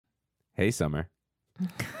Hey, Summer.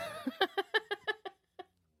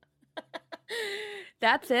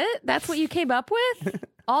 That's it? That's what you came up with?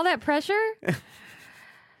 All that pressure?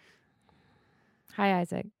 Hi,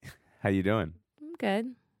 Isaac. How you doing? I'm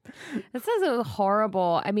good. This is a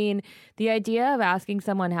horrible. I mean, the idea of asking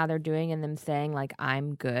someone how they're doing and them saying, like,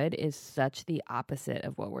 I'm good is such the opposite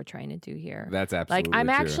of what we're trying to do here. That's absolutely Like, I'm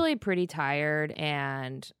true. actually pretty tired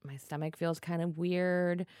and my stomach feels kind of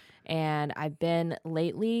weird. And I've been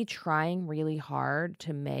lately trying really hard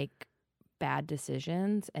to make bad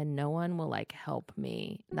decisions and no one will like help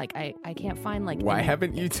me. Like, I can't find like. Why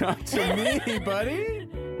haven't you talked to me, buddy?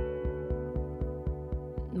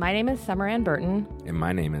 My name is Summer Ann Burton. And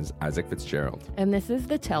my name is Isaac Fitzgerald. And this is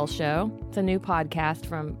The Tell Show. It's a new podcast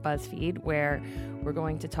from BuzzFeed where we're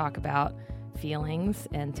going to talk about feelings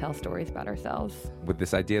and tell stories about ourselves. With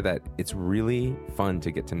this idea that it's really fun to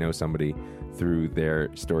get to know somebody through their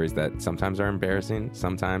stories that sometimes are embarrassing,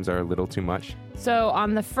 sometimes are a little too much. So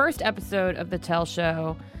on the first episode of The Tell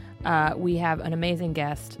Show, we have an amazing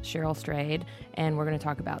guest, Cheryl Strayed, and we're going to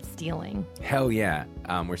talk about stealing. Hell yeah.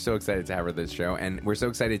 We're so excited to have her this show, and we're so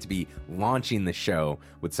excited to be launching the show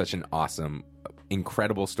with such an awesome,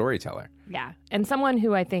 incredible storyteller. Yeah. And someone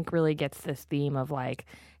who I think really gets this theme of like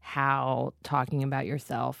how talking about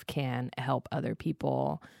yourself can help other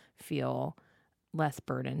people feel less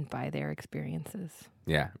burdened by their experiences.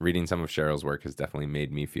 Yeah, reading some of Cheryl's work has definitely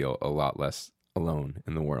made me feel a lot less alone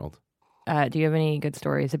in the world. Do you have any good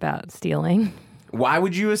stories about stealing? Why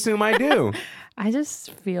would you assume I do? I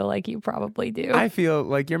just feel like you probably do. I feel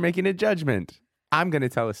like you're making a judgment. I'm going to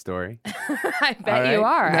tell a story. I bet you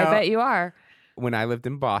are. Now, I bet you are. When I lived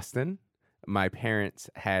in Boston, my parents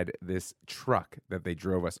had this truck that they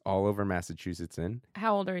drove us all over Massachusetts in.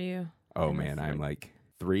 How old are you? Oh, man, I'm like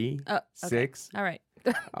 3, okay. 6. All right.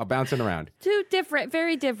 I'm bouncing around. Two different,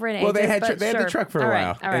 very different ages. Well, they had but they had sure. the truck for a All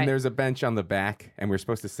while, right. and there's a bench on the back, and we're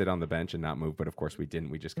supposed to sit on the bench and not move, but of course we didn't.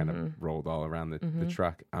 We just kind of rolled all around the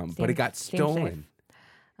truck, but it got stolen.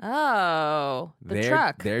 Oh, the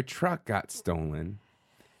truck. Their truck got stolen,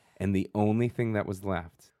 and the only thing that was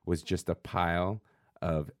left was just a pile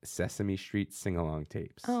of Sesame Street sing-along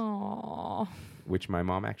tapes. Oh, which my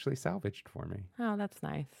mom actually salvaged for me. Oh, that's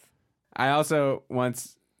nice. I also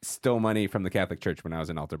once stole money from the Catholic Church when I was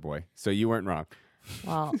an altar boy, so you weren't wrong.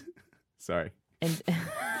 Well, sorry. And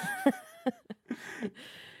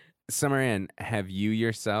Summer Ann, have you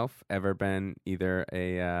yourself ever been either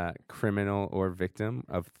a criminal or victim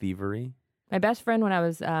of thievery? My best friend when I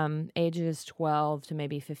was ages 12 to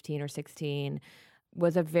maybe 15 or 16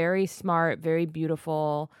 was a very smart, very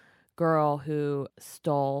beautiful girl who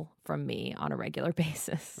stole from me on a regular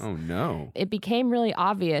basis. Oh, no. It became really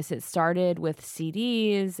obvious. It started with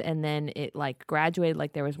CDs and then it like graduated.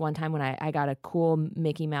 Like there was one time when I got a cool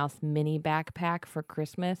Mickey Mouse mini backpack for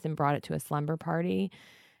Christmas and brought it to a slumber party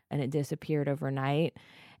and it disappeared overnight.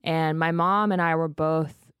 And my mom and I were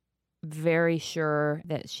both very sure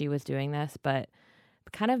that she was doing this, but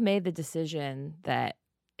kind of made the decision that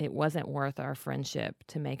it wasn't worth our friendship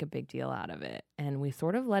to make a big deal out of it. And we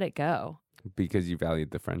sort of let it go. Because you valued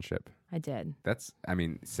the friendship. I did. That's, I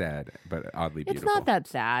mean, sad, but oddly beautiful. It's not that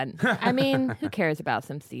sad. I mean, who cares about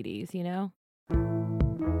some CDs, you know?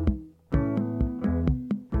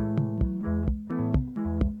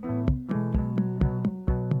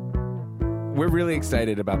 We're really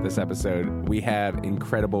excited about this episode. We have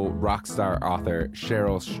incredible rock star author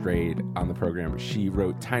Cheryl Strayed on the program. She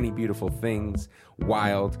wrote Tiny Beautiful Things,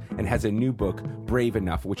 Wild, and has a new book, Brave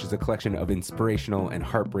Enough, which is a collection of inspirational and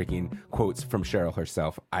heartbreaking quotes from Cheryl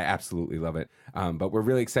herself. I absolutely love it. But we're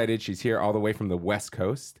really excited. She's here all the way from the West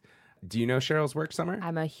Coast. Do you know Cheryl's work, Summer?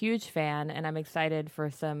 I'm a huge fan, and I'm excited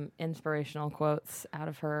for some inspirational quotes out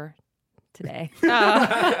of her today.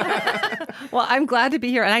 Well, I'm glad to be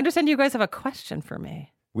here. And I understand you guys have a question for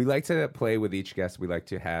me. We like to play with each guest. We like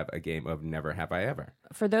to have a game of Never Have I Ever.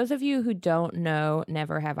 For those of you who don't know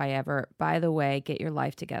Never Have I Ever, by the way, get your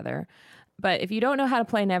life together. But if you don't know how to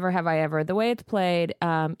play Never Have I Ever, the way it's played,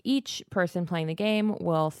 each person playing the game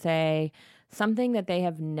will say something that they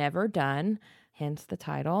have never done, hence the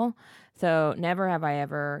title. So never have I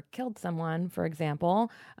ever killed someone, for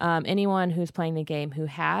example. Anyone who's playing the game who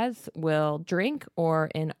has will drink,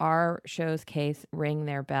 or in our show's case, ring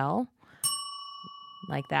their bell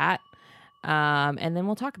like that. And then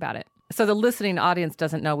we'll talk about it. So the listening audience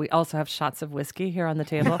doesn't know we also have shots of whiskey here on the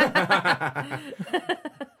table.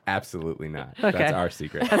 Absolutely not. Okay. That's our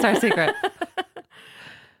secret. That's our secret.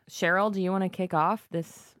 Cheryl, do you want to kick off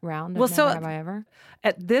this round of Never Have I Ever?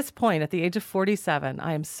 At this point, at the age of 47,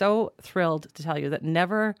 I am so thrilled to tell you that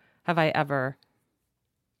never have I ever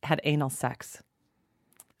had anal sex.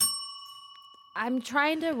 I'm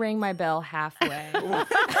trying to ring my bell halfway.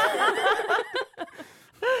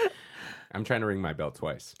 I'm trying to ring my bell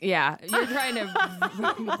twice. Yeah, you're trying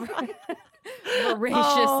to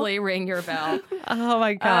voraciously ring your bell. Oh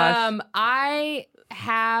my gosh. I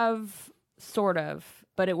have sort of,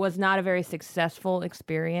 but it was not a very successful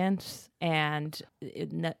experience, and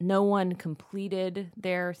no one completed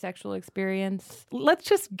their sexual experience. Let's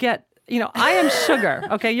just get, I am sugar.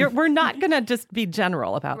 Okay. We're not going to just be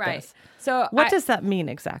general about Right. this. So What does that mean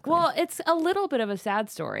exactly? Well, it's a little bit of a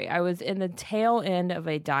sad story. I was in the tail end of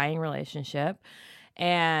a dying relationship,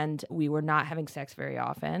 and we were not having sex very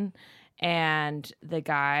often. And the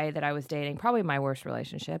guy that I was dating, probably my worst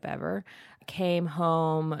relationship ever, came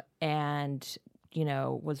home and,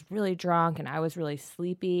 was really drunk, and I was really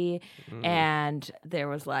sleepy. And there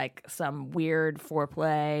was like some weird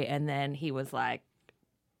foreplay. And then he was like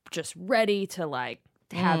just ready to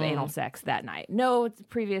have anal sex that night. No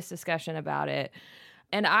previous discussion about it.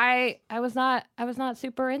 And I was not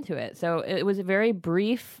super into it. So it was a very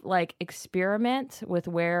brief experiment with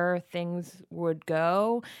where things would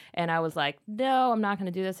go. And I was like, no, I'm not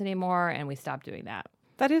going to do this anymore. And we stopped doing that.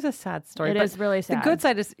 that is a sad story. It is really sad. The good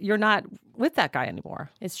side is you're not with that guy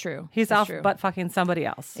anymore. It's true. He's off butt fucking somebody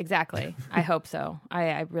else. Exactly. I hope so.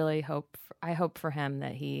 I really hope. I hope for him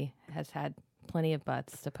that he has had plenty of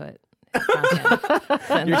butts to put.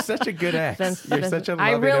 You're such a good ex. You're such a loving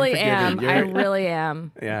I really and forgiving. am. I really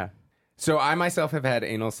am. Yeah. So I myself have had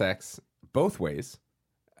anal sex both ways.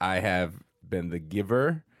 I have been the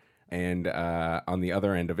giver, and on the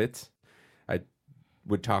other end of it, I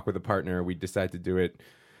would talk with a partner. We'd decide to do it.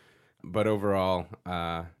 But overall,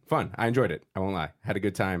 fun. I enjoyed it. I won't lie. Had a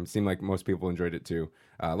good time. Seemed like most people enjoyed it too.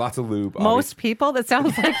 Lots of lube. Most people? That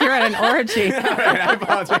sounds like you're at an orgy. All right, I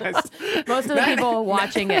apologize. Most of the people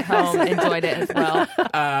watching at home enjoyed it as well.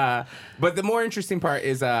 But the more interesting part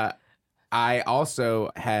is I also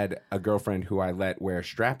had a girlfriend who I let wear a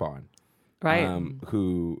strap on. Right.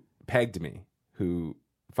 Who pegged me, who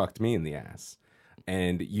fucked me in the ass.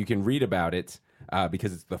 And you can read about it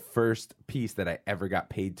because it's the first piece that I ever got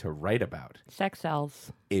paid to write about. Sex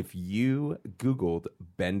sells. If you Googled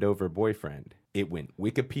bend over boyfriend, it went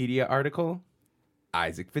Wikipedia article,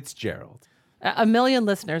 Isaac Fitzgerald. A million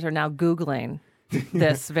listeners are now Googling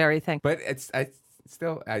this very thing. But I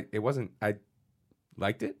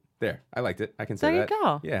liked it. There, I liked it. I can say There that. you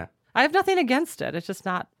go. Yeah. I have nothing against it. It's just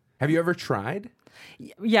not. Have you ever tried?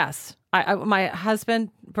 Yes. My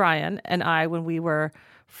husband, Brian, and I, when we were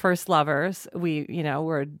first lovers, we,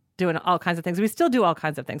 were doing all kinds of things. We still do all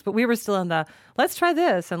kinds of things, but we were still in the, let's try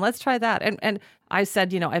this and let's try that. And I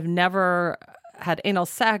said, I've never had anal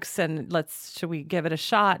sex and should we give it a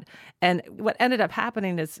shot? And what ended up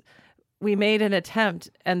happening is we made an attempt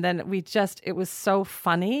and then it was so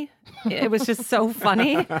funny. It was just so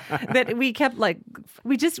funny that we kept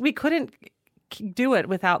we couldn't do it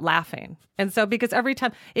without laughing. And so because every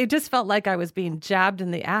time it just felt like I was being jabbed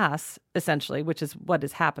in the ass, essentially, which is what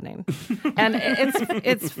is happening. And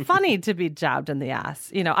it's funny to be jabbed in the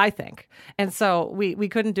ass, I think. And so we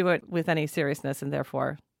couldn't do it with any seriousness, and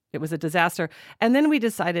therefore it was a disaster. And then we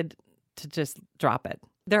decided to just drop it.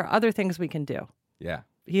 There are other things we can do. Yeah.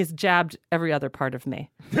 He has jabbed every other part of me.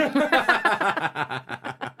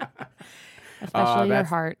 Especially your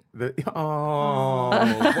heart. Wow.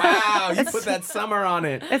 You put that summer on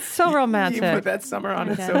it. It's so romantic. You put that summer on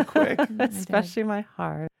it so quick. Especially my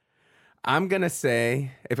heart. I'm going to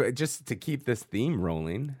say, just to keep this theme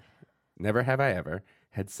rolling, never have I ever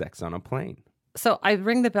had sex on a plane. So I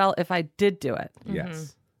ring the bell if I did do it.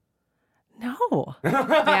 Yes. No.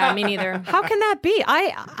 Yeah, me neither. How can that be?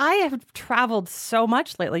 I have traveled so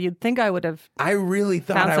much lately. You'd think I would have. I really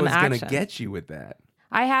thought Found I some was going to action. get you with that.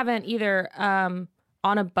 I haven't either. On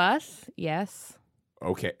a bus, yes.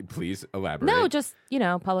 Okay, please elaborate. No, just,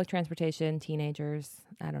 public transportation, teenagers,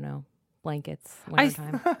 I don't know, blankets,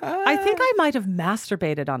 wintertime. I think I might have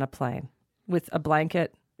masturbated on a plane with a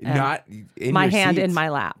blanket. And Not in my your hand seat. in my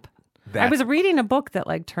lap. I was reading a book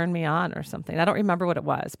that turned me on or something. I don't remember what it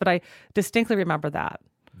was, but I distinctly remember that.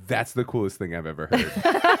 That's the coolest thing I've ever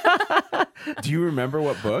heard. Do you remember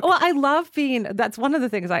what book? Well, I love that's one of the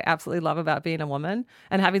things I absolutely love about being a woman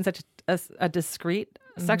and having such a discreet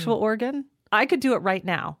sexual organ. I could do it right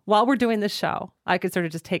now while we're doing this show. I could sort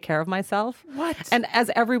of just take care of myself. What? And as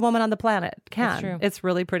every woman on the planet can. That's true. It's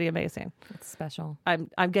really pretty amazing. It's special. I'm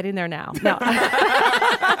getting there now.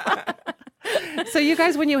 So you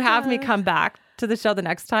guys, when you have me come back to the show the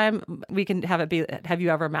next time, we can have it be, have you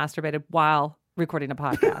ever masturbated while recording a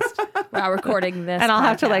podcast? while recording this. And I'll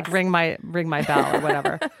have to like podcast. ring my bell or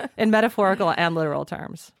whatever in metaphorical and literal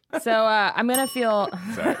terms. So I'm gonna feel.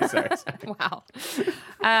 Sorry. Wow.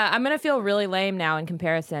 I'm gonna feel really lame now in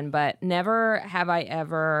comparison, but never have I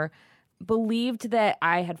ever believed that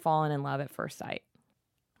I had fallen in love at first sight.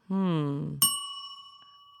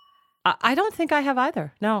 I don't think I have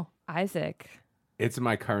either. No, Isaac. It's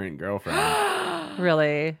my current girlfriend.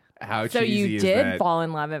 really. How So cheesy you is did that? fall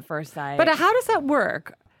in love at first sight. But how does that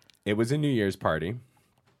work? It was a New Year's party,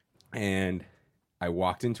 and I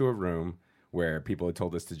walked into a room where people had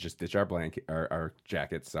told us to just ditch our blanket, our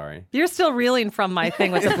jackets. Sorry. You're still reeling from my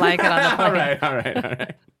thing with the blanket on the plane. All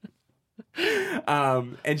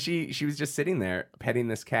right. And she was just sitting there petting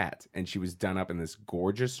this cat, and she was done up in this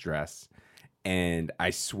gorgeous dress. And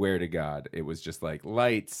I swear to God, it was just like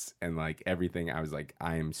lights and like everything. I was like,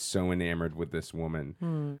 I am so enamored with this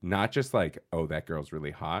woman. Not just like, oh, that girl's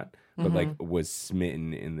really hot, but like was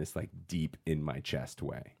smitten in this like deep in my chest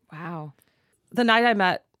way. Wow. The night I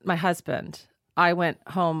met my husband, I went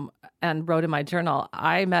home and wrote in my journal,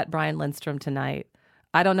 I met Brian Lindstrom tonight.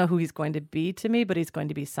 I don't know who he's going to be to me, but he's going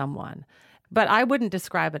to be someone. But I wouldn't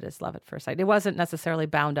describe it as love at first sight. It wasn't necessarily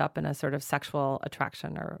bound up in a sort of sexual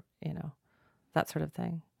attraction or, that sort of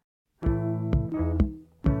thing.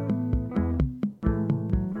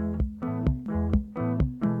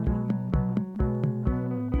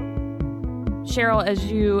 Cheryl, as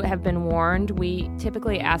you have been warned, we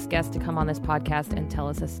typically ask guests to come on this podcast and tell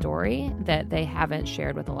us a story that they haven't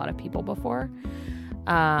shared with a lot of people before.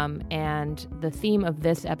 And the theme of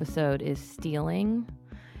this episode is stealing.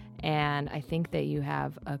 And I think that you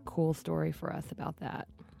have a cool story for us about that.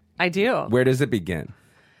 I do. Where does it begin?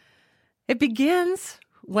 It begins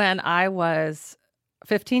when I was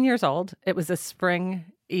 15 years old. It was a spring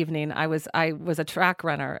evening. I was a track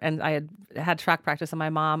runner, and I had track practice, and my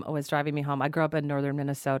mom was driving me home. I grew up in northern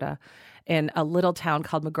Minnesota in a little town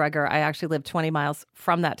called McGregor. I actually lived 20 miles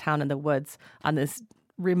from that town in the woods on this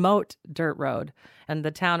remote dirt road. And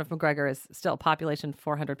the town of McGregor is still population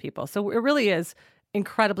 400 people. So it really is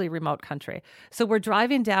incredibly remote country. So we're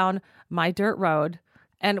driving down my dirt road,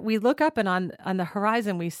 and we look up, and on the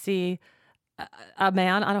horizon we see a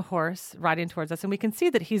man on a horse riding towards us, and we can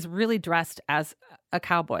see that he's really dressed as a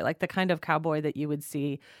cowboy, like the kind of cowboy that you would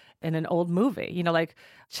see in an old movie, like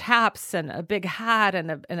chaps and a big hat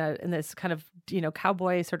and this kind of,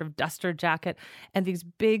 cowboy sort of duster jacket and these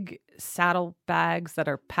big saddle bags that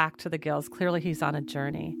are packed to the gills. Clearly he's on a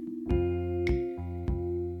journey.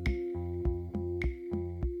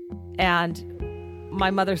 And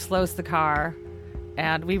my mother slows the car,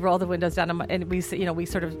 and we roll the windows down, and we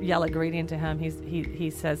sort of yell a greeting to him. He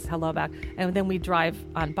says hello back, and then we drive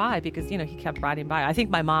on by because he kept riding by. I think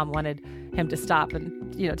my mom wanted him to stop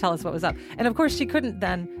and tell us what was up, and of course she couldn't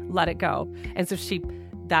then let it go, and so she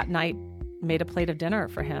that night made a plate of dinner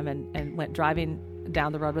for him and went driving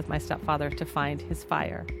down the road with my stepfather to find his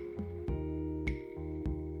fire.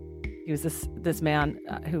 He was this man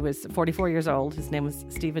who was 44 years old. His name was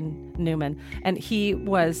Stephen Newman. And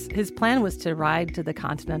his plan was to ride to the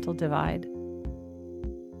Continental Divide.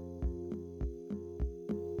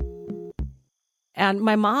 And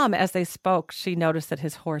my mom, as they spoke, she noticed that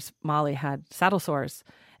his horse, Molly, had saddle sores.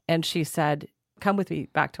 And she said, come with me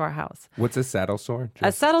back to our house. What's a saddle sore?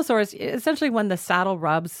 A saddle sore is essentially when the saddle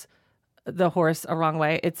rubs the horse a wrong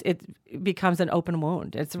way, it becomes an open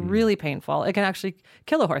wound. It's really painful. It can actually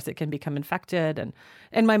kill a horse. It can become infected.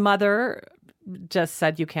 And my mother just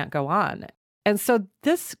said, you can't go on. And so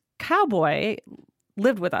this cowboy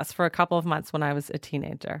lived with us for a couple of months when I was a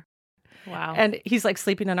teenager. Wow. And he's like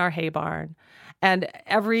sleeping in our hay barn. And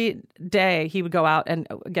every day he would go out and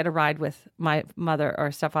get a ride with my mother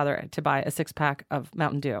or stepfather to buy a 6-pack of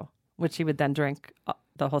Mountain Dew, which he would then drink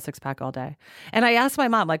the whole 6-pack all day. And I asked my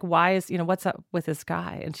mom, like, why is, what's up with this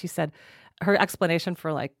guy? And she said her explanation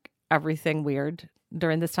for like everything weird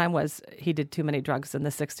during this time was he did too many drugs in the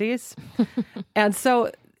 60s. And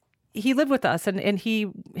so he lived with us, and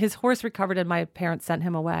his horse recovered, and my parents sent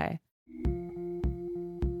him away.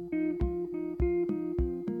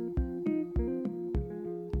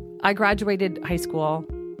 I graduated high school,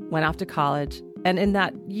 went off to college, and in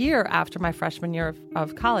that year after my freshman year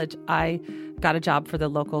of college, I got a job for the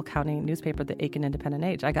local county newspaper, the Aiken Independent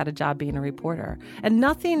Age. I got a job being a reporter. And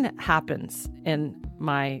nothing happens in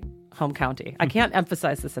my home county. I can't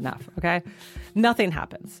emphasize this enough, okay? Nothing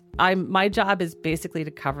happens. My job is basically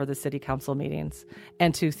to cover the city council meetings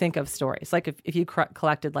and to think of stories. Like if you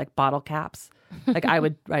collected like bottle caps, like I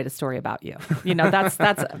would write a story about you.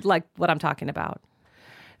 That's like what I'm talking about.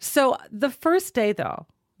 So the first day, though,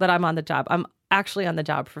 that I'm on the job, I'm actually on the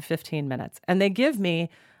job for 15 minutes. And they give me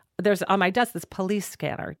there's on my desk this police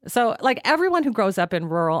scanner. So like everyone who grows up in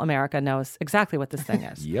rural America knows exactly what this thing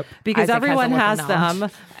is. Yep. Because Isaac everyone has has a weapon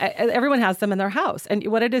them. Everyone has them in their house. And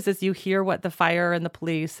what it is you hear what the fire and the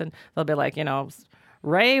police, and they'll be like,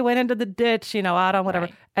 Ray went into the ditch, out on whatever.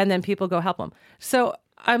 Right. And then people go help him. So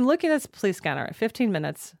I'm looking at this police scanner at 15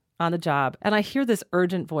 minutes on the job, and I hear this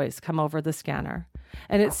urgent voice come over the scanner.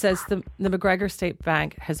 And it says the McGregor State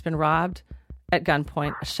Bank has been robbed at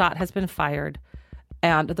gunpoint. A shot has been fired,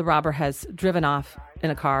 and the robber has driven off in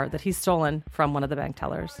a car that he's stolen from one of the bank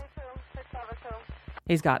tellers.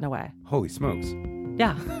 He's gotten away. Holy smokes.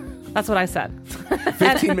 Yeah, that's what I said.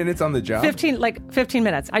 15 minutes on the job? 15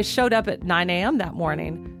 minutes. I showed up at 9 a.m. that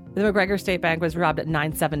morning. The McGregor State Bank was robbed at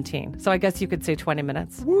 9:17. So I guess you could say 20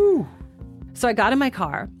 minutes. Woo. So I got in my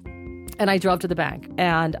car and I drove to the bank,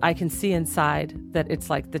 and I can see inside that it's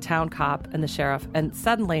like the town cop and the sheriff. And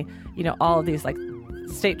suddenly, all of these like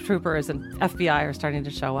state troopers and FBI are starting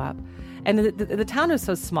to show up. And the town is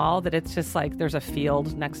so small that it's just like there's a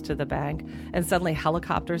field next to the bank, and suddenly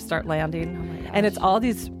helicopters start landing. And it's all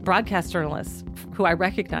these broadcast journalists who I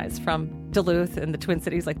recognize from Duluth and the Twin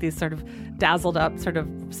Cities, like these sort of dazzled up sort of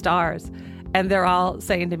stars. And they're all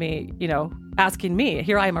saying to me, asking me,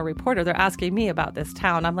 here I am a reporter, they're asking me about this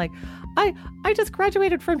town. I'm like, I just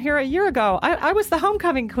graduated from here a year ago. I was the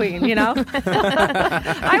homecoming queen, I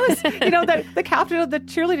was, the captain of the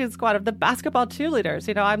cheerleading squad of the basketball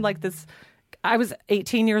cheerleaders. I'm like this, I was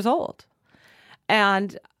 18 years old.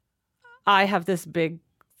 And I have this big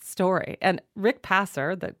story. And Rick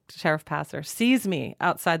Passer, the Sheriff Passer, sees me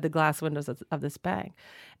outside the glass windows of this bank.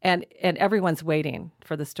 And everyone's waiting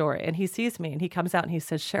for the story. And he sees me and he comes out and he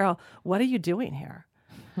says, Cheryl, what are you doing here?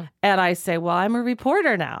 And I say, well, I'm a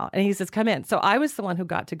reporter now. And he says, come in. So I was the one who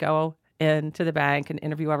got to go into the bank and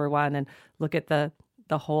interview everyone and look at the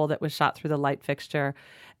hole that was shot through the light fixture.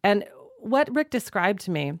 And what Rick described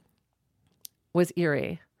to me was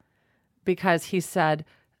eerie, because he said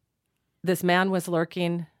this man was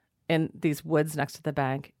lurking in these woods next to the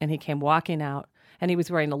bank, and he came walking out, and he was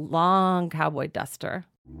wearing a long cowboy duster,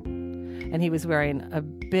 and he was wearing a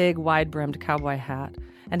big wide-brimmed cowboy hat,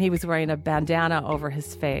 and he was wearing a bandana over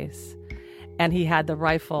his face, and he had the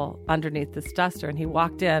rifle underneath this duster, and he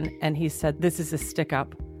walked in and he said, this is a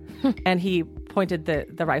stick-up. And he pointed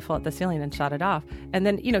the rifle at the ceiling and shot it off. And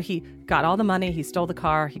then, he got all the money, he stole the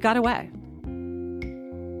car, he got away.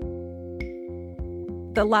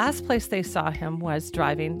 The last place they saw him was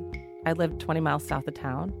driving. I lived 20 miles south of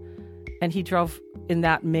town, and he drove in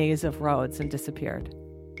that maze of roads and disappeared.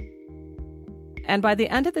 And by the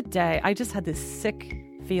end of the day, I just had this sick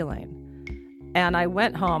feeling. And I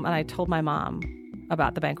went home and I told my mom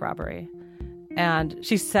about the bank robbery. And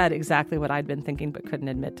she said exactly what I'd been thinking but couldn't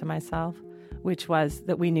admit to myself, which was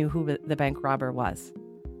that we knew who the bank robber was.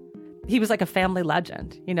 He was like a family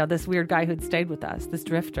legend, this weird guy who'd stayed with us, this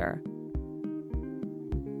drifter.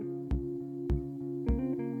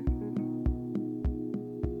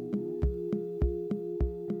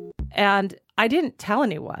 And I didn't tell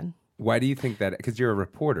anyone. Why do you think that? Because you're a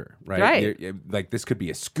reporter, right? Right. Like this could be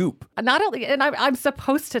a scoop. Not only, and I'm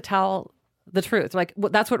supposed to tell the truth. Like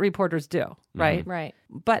that's what reporters do, right? Mm-hmm. Right.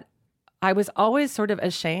 But I was always sort of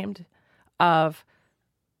ashamed of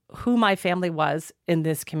who my family was in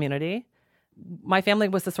this community. My family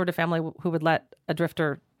was the sort of family who would let a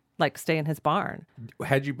drifter like stay in his barn.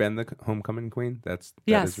 Had you been the homecoming queen? That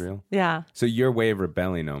Yes. is real. Yeah. So your way of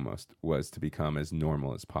rebelling almost was to become as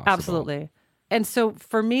normal as possible. Absolutely. And so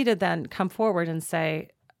for me to then come forward and say,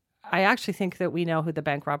 I actually think that we know who the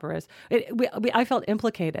bank robber is, I felt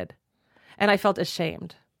implicated and I felt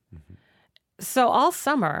ashamed. Mm-hmm. So all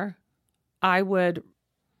summer, I would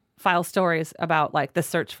file stories about like the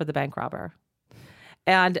search for the bank robber.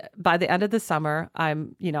 And by the end of the summer,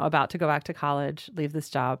 I'm, about to go back to college, leave this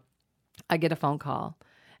job. I get a phone call,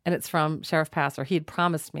 and it's from Sheriff Passer. He had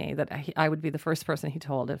promised me that I would be the first person he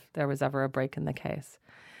told if there was ever a break in the case.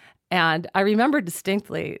 And I remember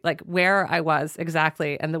distinctly like where I was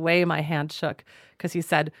exactly and the way my hand shook, because he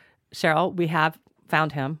said, Cheryl, we have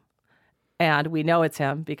found him. And we know it's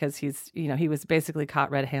him because he was basically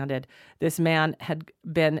caught red-handed. This man had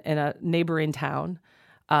been in a neighboring town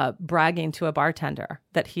bragging to a bartender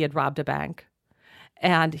that he had robbed a bank.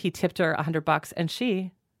 And he tipped her $100 and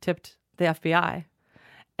she tipped the FBI.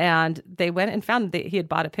 And they went and found that he had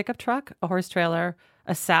bought a pickup truck, a horse trailer,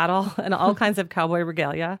 a saddle, and all kinds of cowboy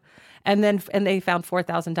regalia. And they found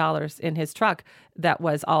 $4,000 in his truck that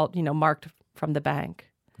was all, marked from the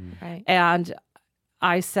bank. Right. And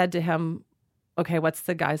I said to him, okay, what's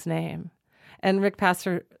the guy's name? And Rick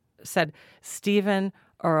Passer said, Stephen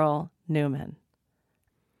Earl Newman.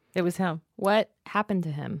 It was him. What happened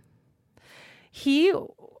to him? He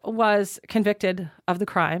was convicted of the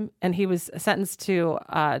crime, and he was sentenced to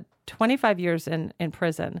 25 years in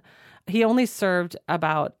prison. He only served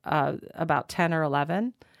about 10 or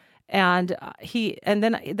 11. And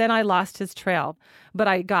then I lost his trail, but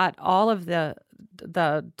I got all of the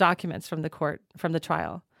documents from the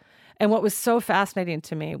trial. And what was so fascinating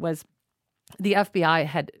to me was the FBI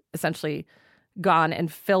had essentially gone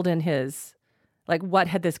and filled in his, like, what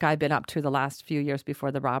had this guy been up to the last few years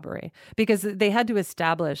before the robbery? Because they had to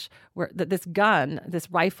establish that this gun, this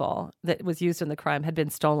rifle that was used in the crime, had been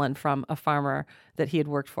stolen from a farmer that he had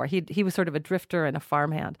worked for. He was sort of a drifter and a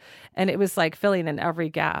farmhand. And it was like filling in every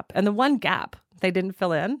gap. And the one gap they didn't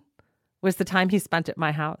fill in was the time he spent at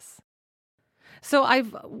my house. So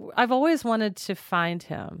I've always wanted to find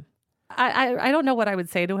him. I don't know what I would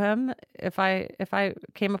say to him if I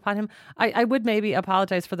came upon him. I would maybe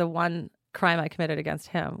apologize for the one crime I committed against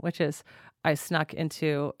him, which is I snuck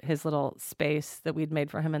into his little space that we'd made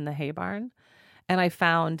for him in the hay barn, and I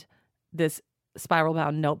found this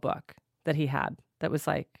spiral-bound notebook that he had that was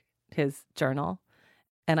like his journal.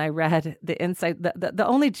 And I read the inside. The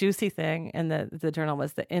only juicy thing in the journal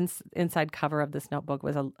was the inside cover of this notebook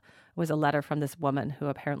was a letter from this woman who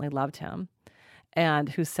apparently loved him, and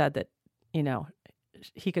who said that, you know,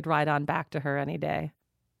 he could ride on back to her any day.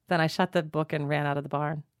 Then I shut the book and ran out of the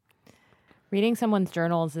barn. Reading someone's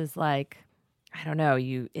journals is like, I don't know,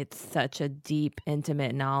 it's such a deep,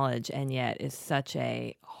 intimate knowledge, and yet is such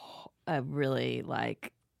a really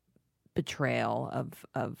like betrayal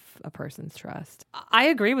of a person's trust. I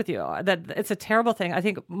agree with you that it's a terrible thing. I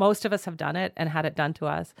think most of us have done it and had it done to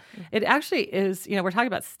us. Mm-hmm. It actually is, you know, we're talking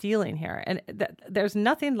about stealing here, and there's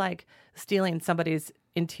nothing like stealing somebody's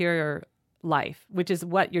interior life, which is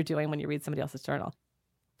what you're doing when you read somebody else's journal.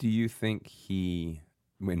 Do you think he,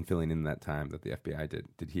 when filling in that time that the FBI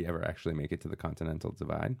did he ever actually make it to the Continental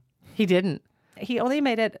Divide? He didn't. He only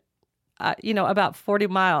made it, about 40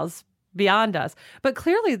 miles beyond us. But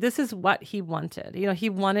clearly this is what he wanted. You know, he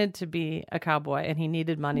wanted to be a cowboy, and he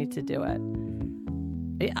needed money to do it.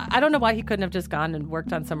 I don't know why he couldn't have just gone and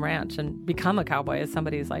worked on some ranch and become a cowboy as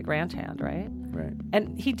somebody's like ranch hand, right? Right.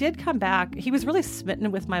 And he did come back. He was really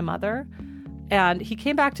smitten with my mother, and he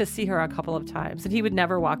came back to see her a couple of times, and he would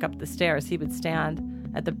never walk up the stairs. He would stand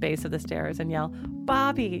at the base of the stairs and yell,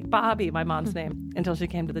 "Bobby, Bobby," my mom's name, until she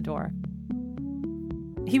came to the door.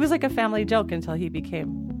 He was like a family joke until he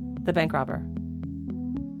became the bank robber.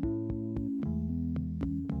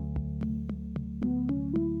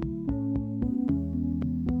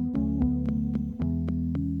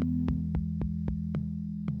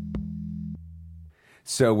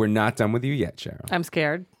 So we're not done with you yet, Cheryl. I'm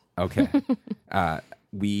scared. Okay.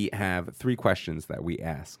 We have 3 questions that we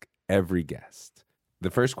ask every guest.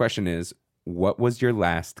 The first question is, what was your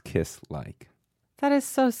last kiss like? That is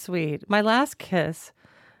so sweet. My last kiss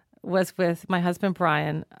was with my husband,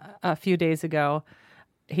 Brian, a few days ago.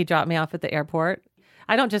 He dropped me off at the airport.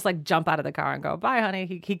 I don't just like jump out of the car and go, "Bye, honey."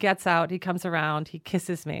 He gets out, he comes around, he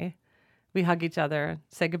kisses me. We hug each other,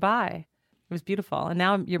 say goodbye. It was beautiful. And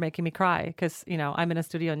now you're making me cry because, you know, I'm in a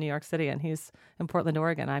studio in New York City and he's in Portland,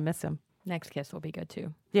 Oregon. I miss him. Next kiss will be good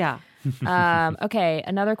too. Yeah. Okay.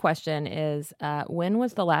 Another question is, when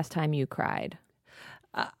was the last time you cried?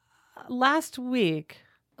 Last week,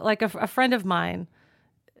 like a friend of mine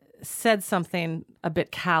said something a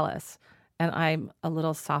bit callous, and I'm a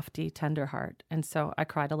little softy, tender heart. And so I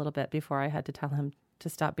cried a little bit before I had to tell him to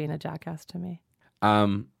stop being a jackass to me.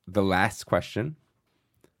 The last question,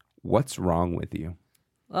 what's wrong with you?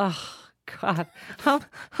 Oh, God.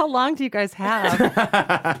 How long do you guys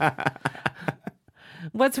have?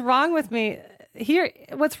 What's wrong with me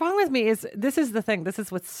is, this is the thing. This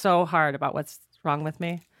is what's so hard about what's wrong with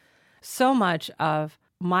me. So much of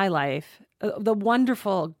my life, the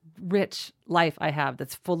wonderful, rich life I have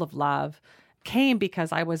that's full of love, came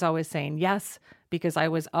because I was always saying yes, because I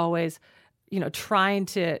was always, trying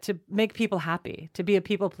to make people happy, to be a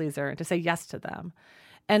people pleaser, and to say yes to them.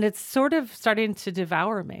 And it's sort of starting to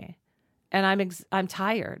devour me. And I'm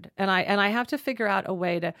tired, and I have to figure out a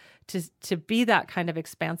way to be that kind of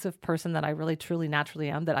expansive person that I really, truly, naturally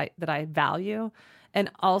am, that I value, and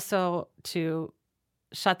also to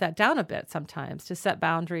shut that down a bit sometimes, to set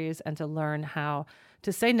boundaries and to learn how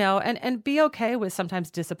to say no and be okay with sometimes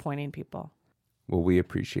disappointing people. Well, we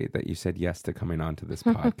appreciate that you said yes to coming on to this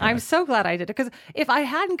podcast. I'm so glad I did it, because if I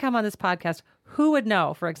hadn't come on this podcast, who would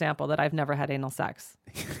know, for example, that I've never had anal sex?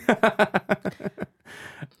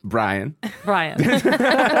 Brian.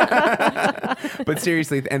 But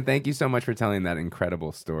seriously, and thank you so much for telling that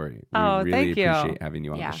incredible story. We really thank you. appreciate having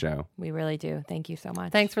you on the show. We really do. Thank you so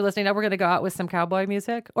much. Thanks for listening. Now we're going to go out with some cowboy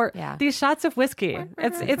music or these shots of whiskey.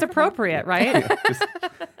 It's appropriate, right? Just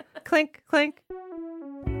Clink, clink.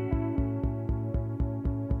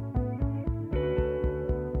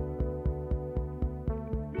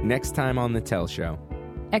 next time on The Tell Show.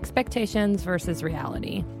 Expectations versus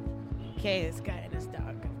reality. Okay, this guy and his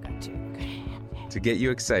dog. I've got you. Okay. To get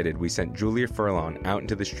you excited, we sent Julia Furlong out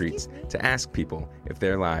into the streets to ask people if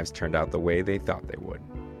their lives turned out the way they thought they would.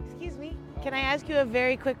 Excuse me. Can I ask you a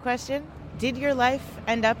very quick question? Did your life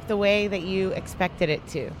end up the way that you expected it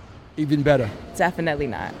to? Even better. Definitely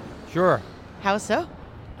not. Sure. How so?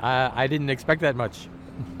 I didn't expect that much.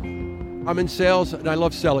 I'm in sales and I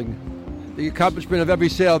love selling. The accomplishment of every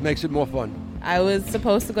sale makes it more fun. I was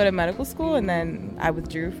supposed to go to medical school and then I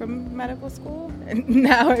withdrew from medical school. And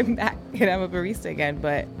now I'm back and I'm a barista again.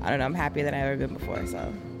 But I don't know, I'm happier than I've ever been before,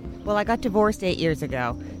 so. Well, I got divorced 8 years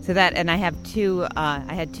ago. And I have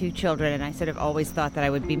I had 2 children, and I sort of always thought that I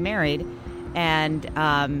would be married. And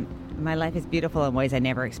my life is beautiful in ways I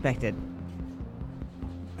never expected.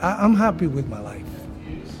 I'm happy with my life.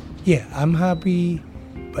 Yeah, I'm happy,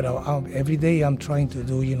 but every day I'm trying to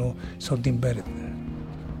do, something better.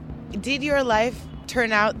 Did your life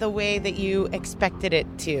turn out the way that you expected it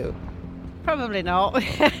to? Probably not.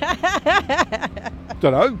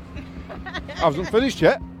 Don't know. I haven't finished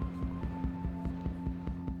yet.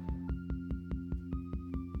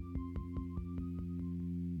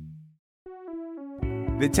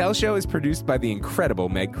 The Tell Show is produced by the incredible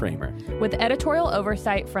Meg Kramer. With editorial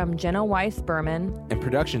oversight from Jenna Weiss-Berman. And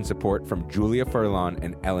production support from Julia Furlong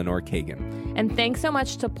and Eleanor Kagan. And thanks so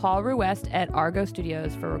much to Paul Ruest at Argo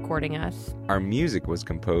Studios for recording us. Our music was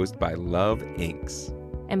composed by Love Inks.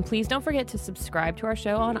 And please don't forget to subscribe to our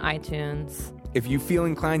show on iTunes. If you feel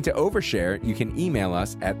inclined to overshare, you can email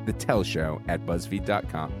us at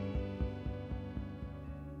thetellshow@buzzfeed.com.